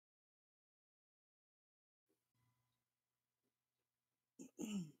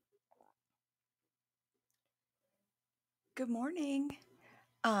Good morning.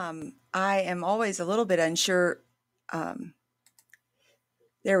 I am always a little bit unsure. Um,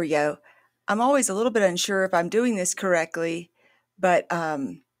 there we go. I'm always a little bit unsure if I'm doing this correctly, but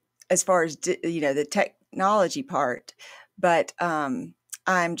as far as the technology part, but I'm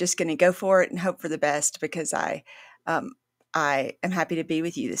just going to go for it and hope for the best because um, I am happy to be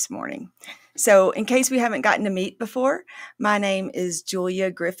with you this morning. So, in case we haven't gotten to meet before, my name is Julia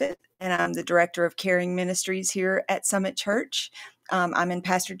Griffith, and I'm the Director of Caring Ministries here at Summit Church. I'm in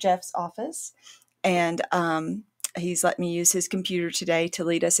Pastor Jeff's office, and he's let me use his computer today to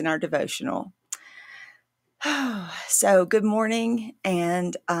lead us in our devotional. So, good morning,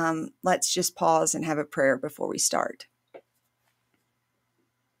 and let's just pause and have a prayer before we start.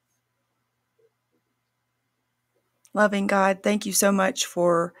 Loving God, thank you so much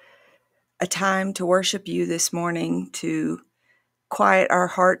for a time to worship you this morning, to quiet our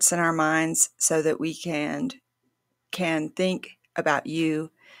hearts and our minds so that we can think about you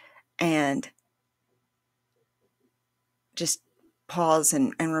and just pause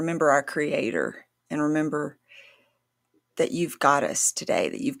and remember our Creator and remember that you've got us today,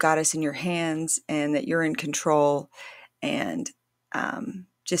 that you've got us in your hands and that you're in control, and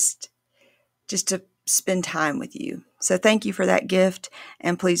just to spend time with you. So thank you for that gift,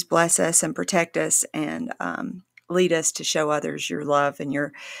 and please bless us and protect us and lead us to show others your love and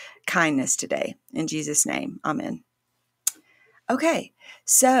your kindness today. In Jesus' name, amen. Okay,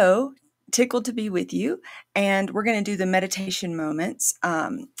 so tickled to be with you, and we're going to do the meditation moments.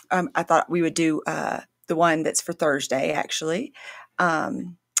 I thought we would do the one that's for Thursday, actually.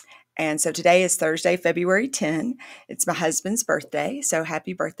 And so today is Thursday, February 10. It's my husband's birthday, so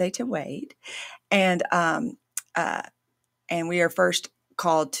happy birthday to Wade. And we are first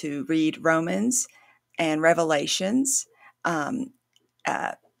called to read Romans and Revelations.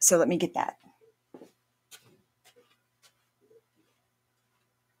 So let me get that.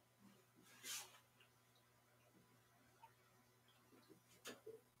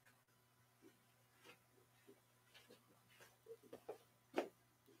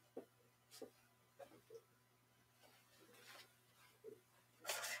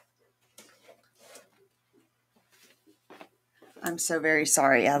 I'm so very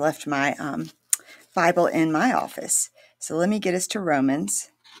sorry. I left my Bible in my office. So let me get us to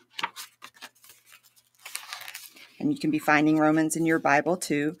Romans. And you can be finding Romans in your Bible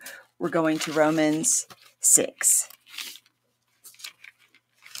too. We're going to Romans 6.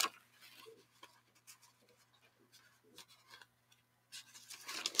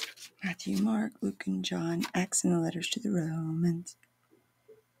 Matthew, Mark, Luke, and John, Acts, and the letters to the Romans.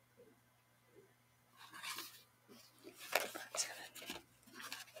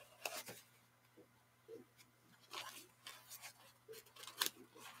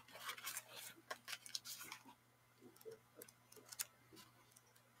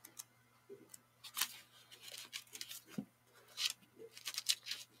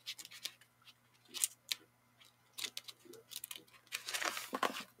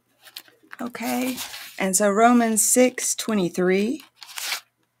 Okay, and so Romans 6:23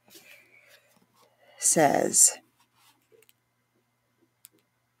 says,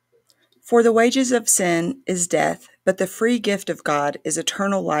 "For the wages of sin is death, but the free gift of God is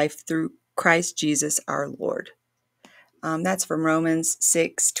eternal life through Christ Jesus our Lord." That's from Romans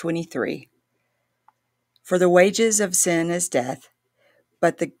 6:23. For the wages of sin is death,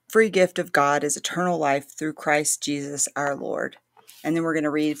 but the free gift of God is eternal life through Christ Jesus our Lord. And then we're going to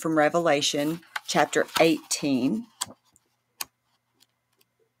read from Revelation chapter 18.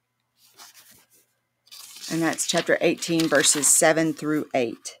 And that's chapter 18, verses 7 through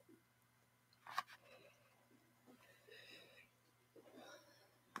 8.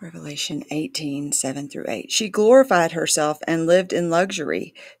 Revelation 18, 7 through 8. She glorified herself and lived in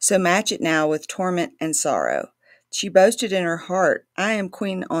luxury, so match it now with torment and sorrow. She boasted in her heart, "I am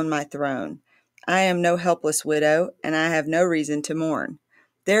queen on my throne. I am no helpless widow, and I have no reason to mourn."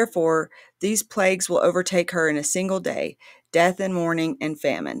 Therefore, these plagues will overtake her in a single day, death and mourning and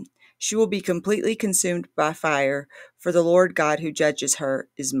famine. She will be completely consumed by fire, for the Lord God who judges her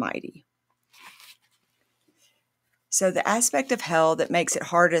is mighty. So the aspect of hell that makes it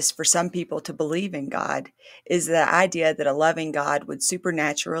hardest for some people to believe in God is the idea that a loving God would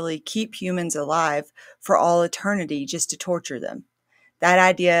supernaturally keep humans alive for all eternity just to torture them. That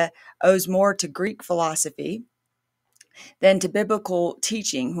idea owes more to Greek philosophy than to biblical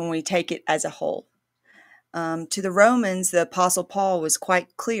teaching when we take it as a whole. To the Romans, the Apostle Paul was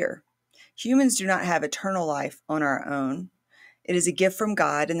quite clear. Humans do not have eternal life on our own. It is a gift from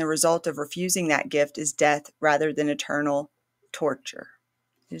God, and the result of refusing that gift is death rather than eternal torture.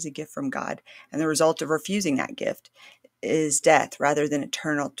 It is a gift from God, and the result of refusing that gift is death rather than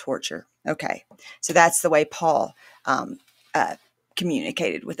eternal torture. Okay, so that's the way Paul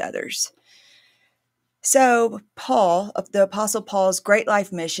communicated with others. So Paul, the Apostle Paul's great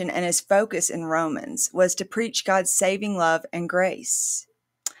life mission and his focus in Romans was to preach God's saving love and grace.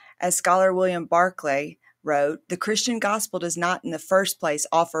 As scholar William Barclay wrote, the Christian gospel does not in the first place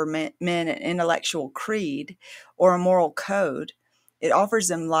offer men an intellectual creed or a moral code. It offers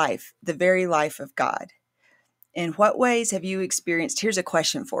them life, the very life of God. In what ways have you experienced? Here's a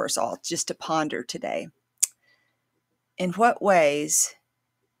question for us all just to ponder today. In what ways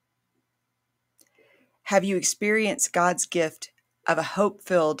have you experienced God's gift of a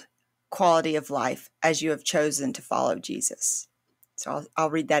hope-filled quality of life as you have chosen to follow Jesus? So I'll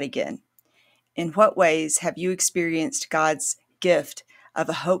read that again. In what ways have you experienced God's gift of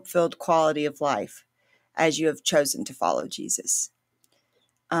a hope-filled quality of life as you have chosen to follow Jesus?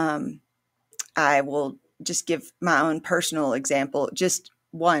 I will just give my own personal example, just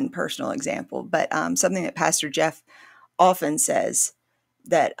one personal example, but something that Pastor Jeff often says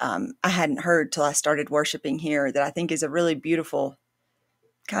that I hadn't heard till I started worshiping here, that I think is a really beautiful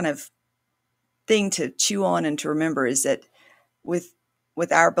kind of thing to chew on and to remember, is that with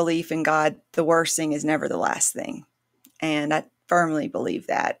our belief in God, the worst thing is never the last thing. And I firmly believe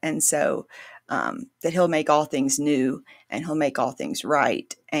that. And so that he'll make all things new and he'll make all things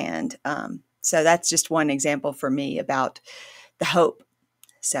right. And so that's just one example for me about the hope.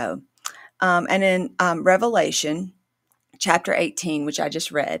 So, and in Revelation chapter 18, which I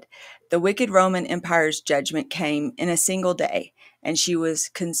just read, the wicked Roman Empire's judgment came in a single day, and she was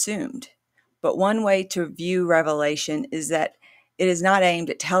consumed. But one way to view Revelation is that it is not aimed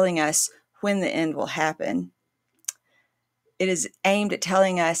at telling us when the end will happen. It is aimed at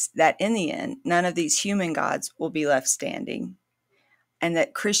telling us that in the end, none of these human gods will be left standing, and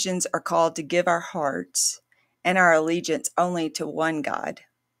that Christians are called to give our hearts and our allegiance only to one God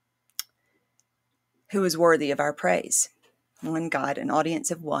who is worthy of our praise. One God, an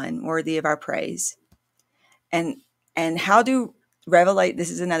audience of one, worthy of our praise. And how do this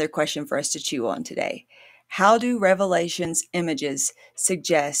is another question for us to chew on today. How do Revelation's images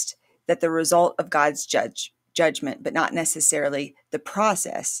suggest that the result of God's judgment, but not necessarily the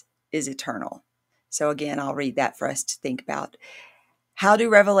process, is eternal? So again, I'll read that for us to think about. How do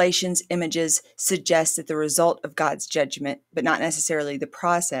Revelation's images suggest that the result of God's judgment, but not necessarily the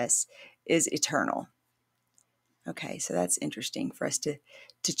process, is eternal? Okay, so that's interesting for us to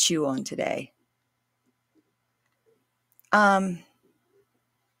chew on today. I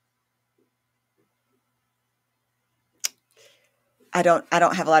don't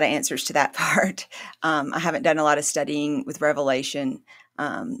have a lot of answers to that part. I haven't done a lot of studying with Revelation,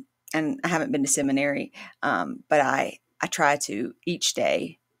 and I haven't been to seminary, but I try to each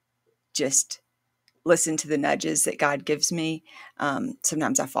day just listen to the nudges that God gives me.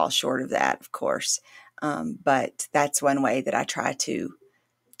 Sometimes I fall short of that, of course, but that's one way that I try to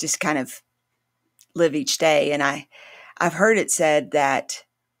just kind of live each day. And I've heard it said that,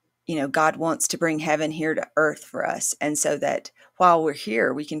 God wants to bring heaven here to earth for us. And so that while we're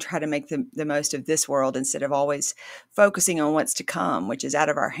here, we can try to make the most of this world instead of always focusing on what's to come, which is out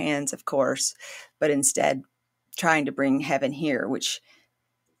of our hands, of course, but instead trying to bring heaven here, which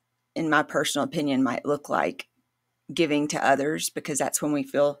in my personal opinion might look like giving to others, because that's when we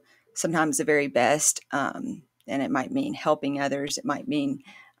feel sometimes the very best. And it might mean helping others. It might mean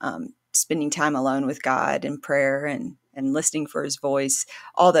spending time alone with God in prayer and listening for his voice,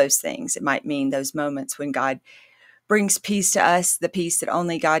 all those things. It might mean those moments when God brings peace to us, the peace that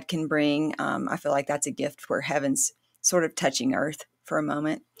only God can bring. I feel like that's a gift where heaven's sort of touching earth for a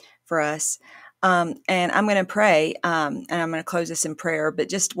moment for us. And I'm going to pray, and I'm going to close this in prayer, but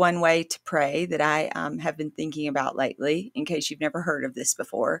just one way to pray that I have been thinking about lately, in case you've never heard of this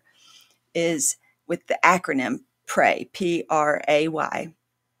before, is with the acronym PRAY, P-R-A-Y.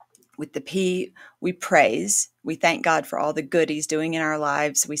 With the P, we praise. We thank God for all the good he's doing in our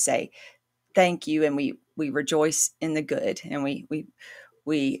lives. We say thank you, and we rejoice in the good, and we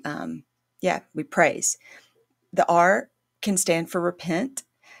praise. The R can stand for repent.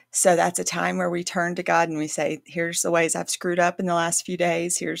 So that's a time where we turn to God and we say, here's the ways I've screwed up in the last few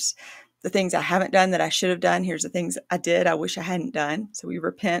days. Here's the things I haven't done that I should have done. Here's the things I did I wish I hadn't done. So we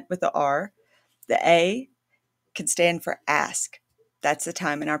repent with the R. The A can stand for ask. That's the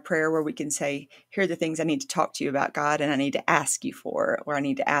time in our prayer where we can say, here are the things I need to talk to you about, God, and I need to ask you for, or I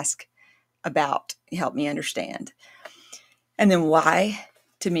need to ask about. Help me understand. And then Y,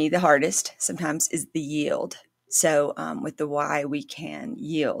 to me, the hardest sometimes is the yield. So with the why, we can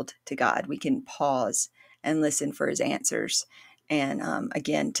yield to God. We can pause and listen for his answers. And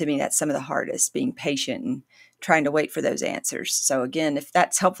again, to me, that's some of the hardest, being patient and trying to wait for those answers. So again, if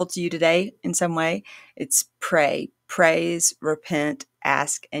that's helpful to you today in some way, it's pray, praise, repent,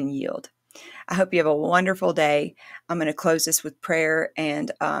 ask, and yield. I hope you have a wonderful day. I'm going to close this with prayer,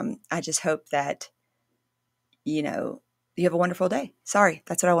 and I just hope that, you have a wonderful day. Sorry,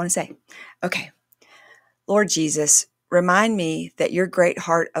 that's what I want to say. Okay. Lord Jesus, remind me that your great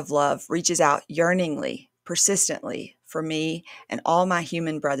heart of love reaches out yearningly, persistently for me and all my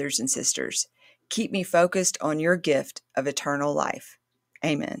human brothers and sisters. Keep me focused on your gift of eternal life.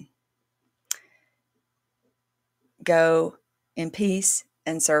 Amen. Go in peace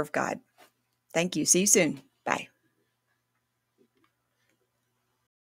and serve God. Thank you. See you soon. Bye.